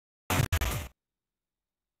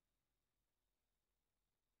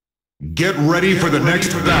Get ready for the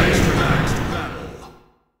next battle.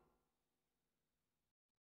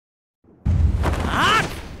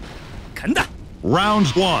 간다. Round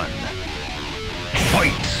 1.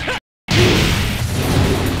 Fight.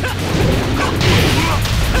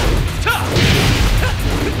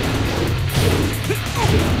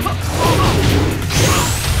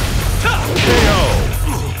 KO.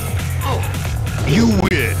 You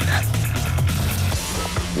win.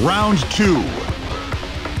 Round 2.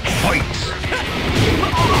 Fight.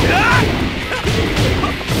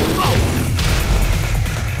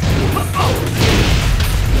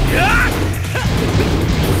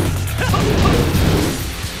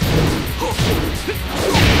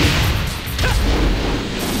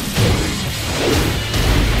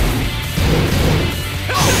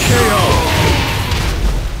 KO.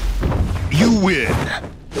 You win.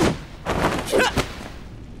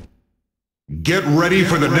 Get ready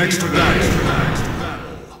for the next battle.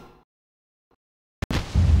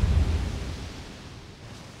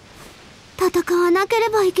 戦わなけれ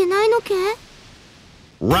ばいけないのけ?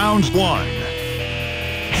 Round 1.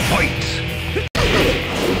 Fight.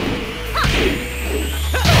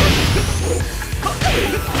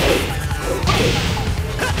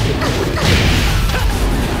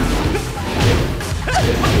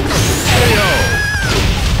 KO.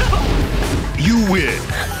 You win.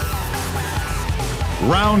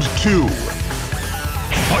 Round 2.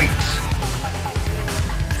 Fight.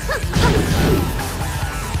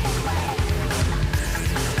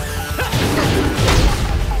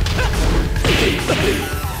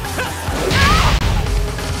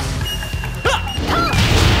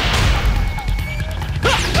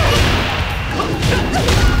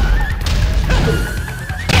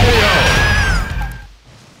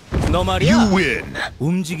 너 말이야. You win.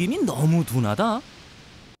 움직임이 너무 둔하다.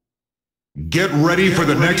 Get ready for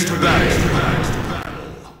the next battle.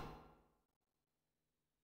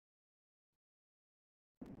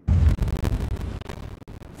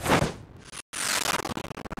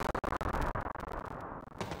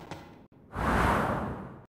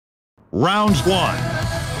 Round 1.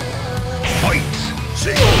 Fight.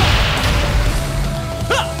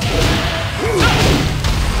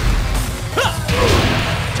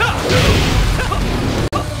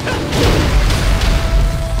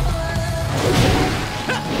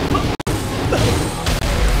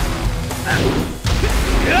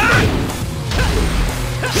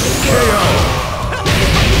 KO.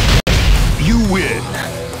 You win.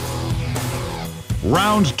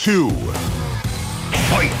 Round 2.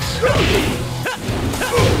 Fight.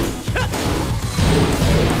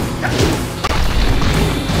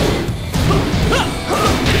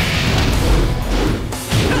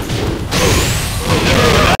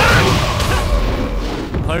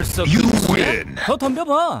 벌써 You 끝이야? win. 더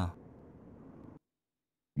덤벼봐.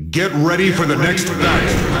 Get ready for the next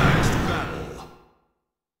battle.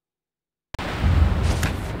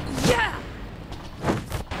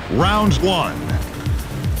 Round 1.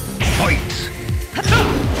 Fight.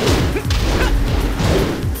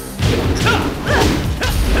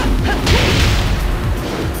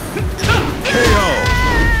 KO.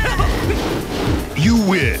 You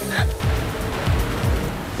win.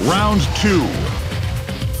 Round 2.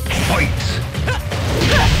 Fight.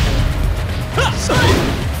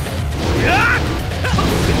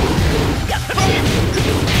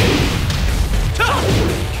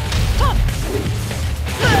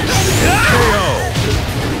 KO.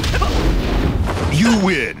 You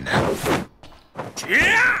win.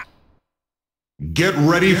 Get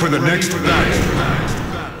ready for the next battle.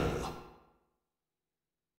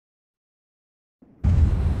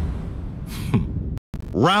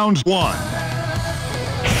 Round 1.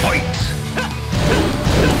 Fight.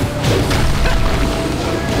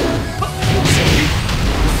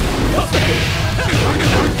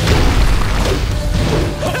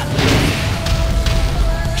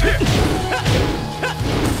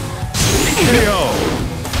 KO.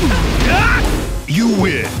 You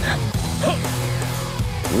win.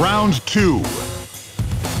 Round 2.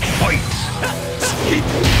 Fight.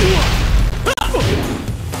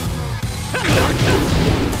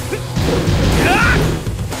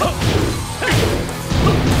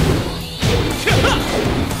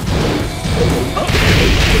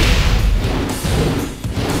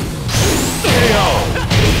 KO.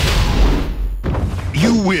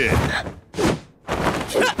 You win.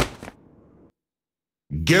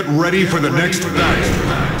 Get ready for the next battle.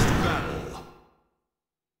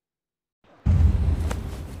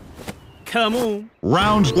 Come on.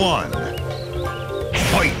 Round 1.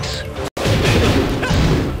 Fight.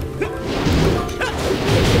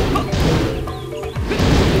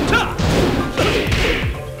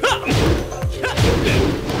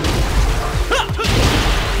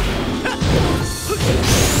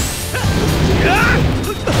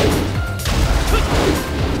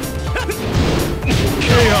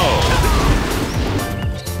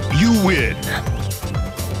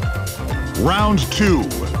 Round 2.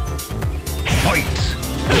 Fight!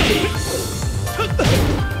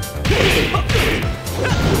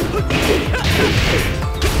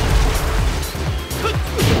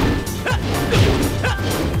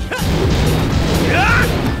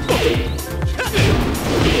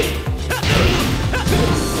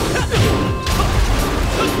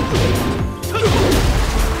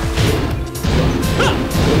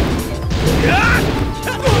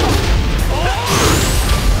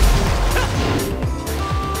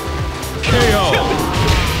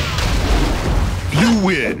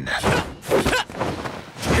 Win.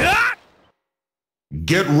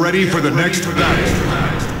 Get ready for the next battle.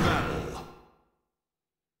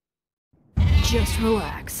 Just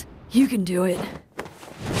relax. You can do it.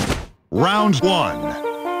 Round 1.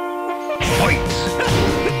 Fight!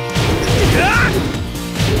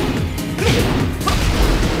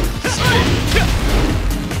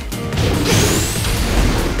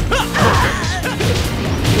 Perfect.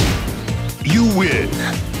 You win.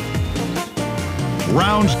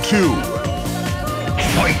 Round 2.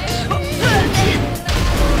 Fight!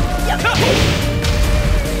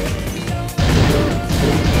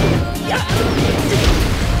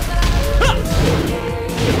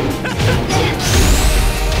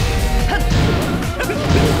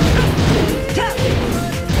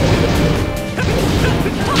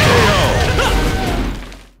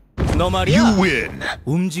 너 말이야. You win.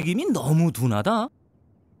 움직임이 너무 둔하다.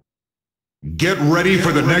 Get ready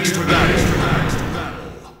for the next battle.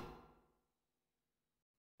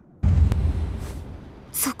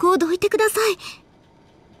 そこをどいてください。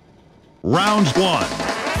Round 1.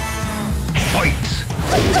 Fight!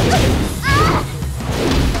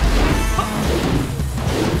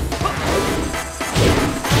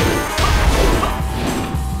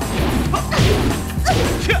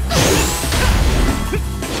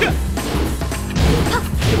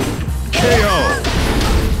 KO!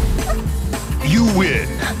 You win!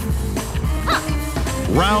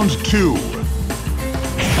 Round 2.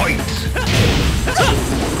 Fight!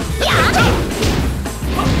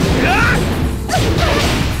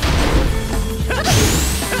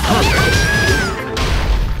 Perfect.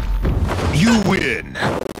 You win.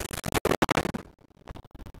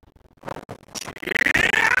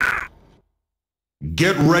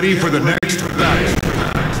 Get ready for the next battle.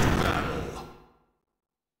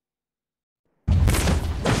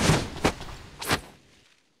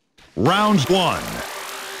 Round 1.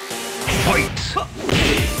 Fight.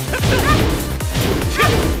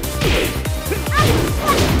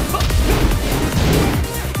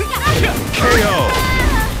 KO!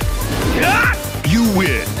 You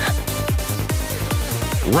win!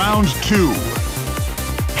 Round 2.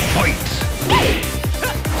 Fight!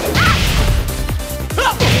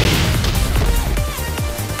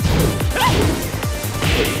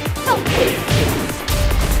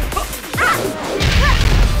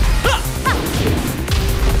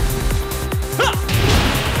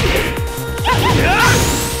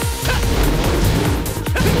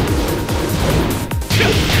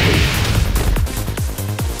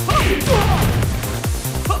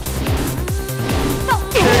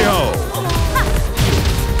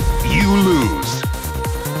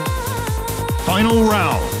 Final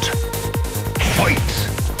round. Fight!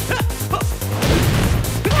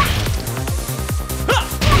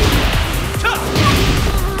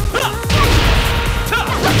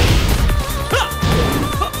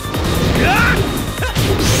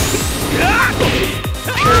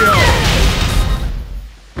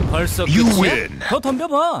 벌써 You 끝이야? win. 더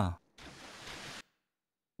덤벼봐.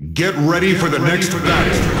 Get ready for the next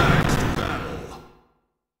battle.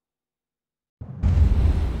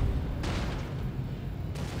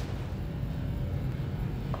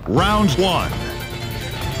 Round 1.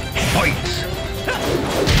 Fight!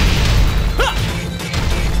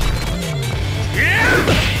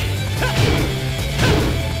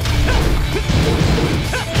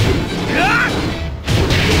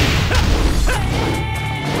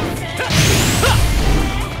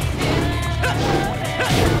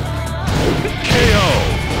 KO!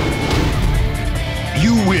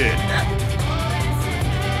 You win!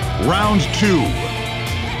 Round 2.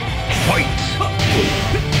 Fight!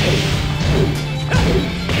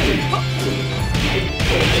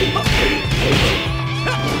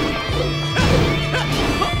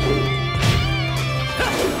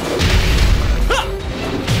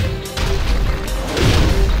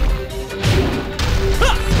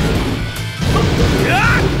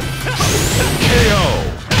 KO!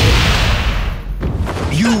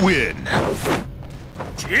 You win!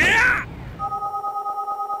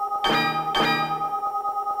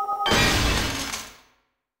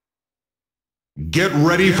 Get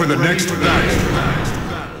ready for the next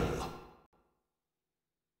battle.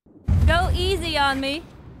 Go easy on me.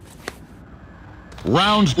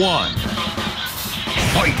 Round 1.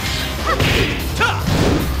 Fight!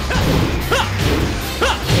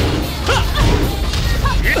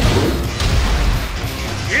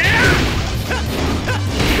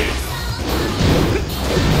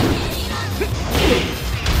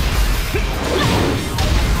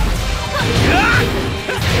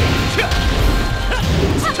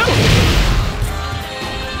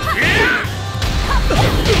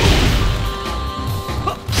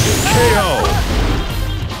 KO!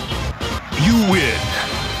 You win!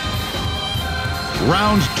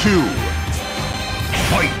 Round 2.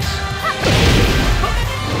 Fight!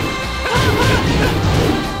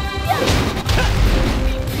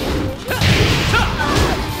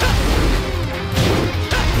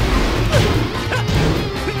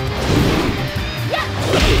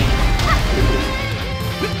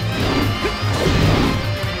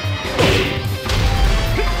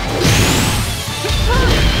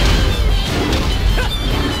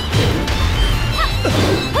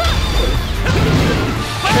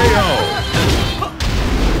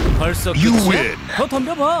 벌써 You 끝이야? win. 더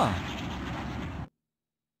덤벼봐.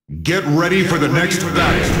 Get ready for the next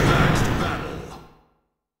battle.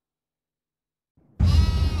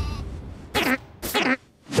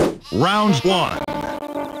 Round 1.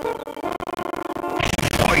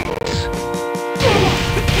 Fight!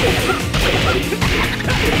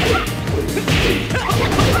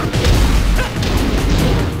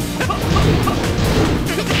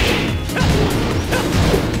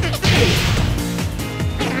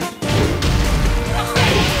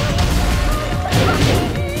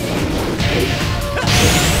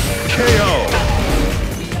 KO!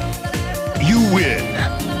 You win!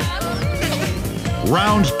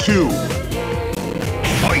 Round 2.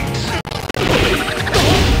 Fight!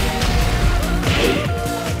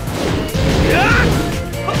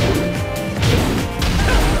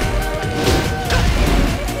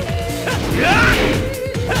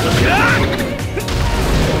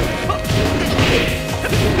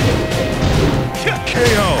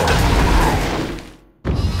 KO!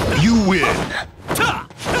 You win!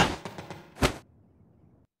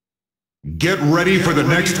 Get ready for the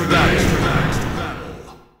next battle.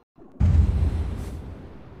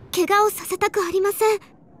 怪我をさせたくありません。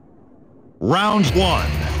 Round 1.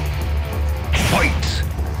 Fight!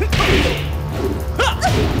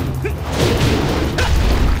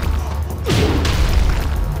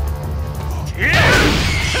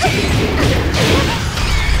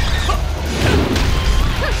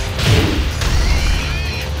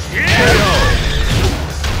 KO!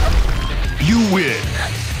 You win!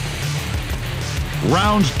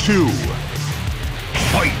 Round 2.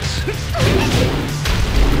 Fight!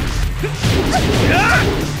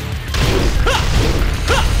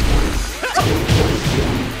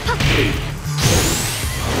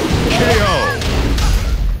 KO!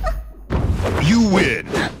 You win!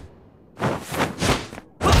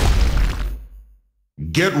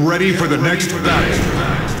 Get ready for the next battle.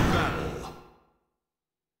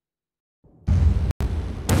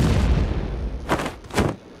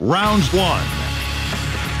 Round 1.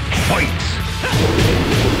 Fight!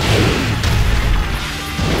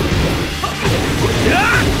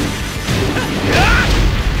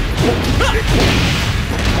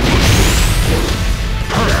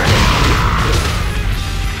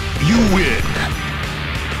 You win!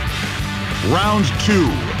 Round 2.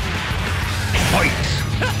 Fight!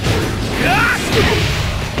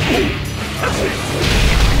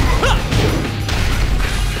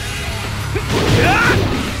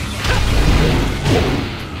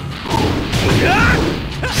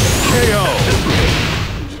 KO!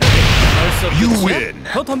 벌써 You 끝이야? win!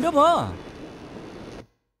 더 덤벼봐.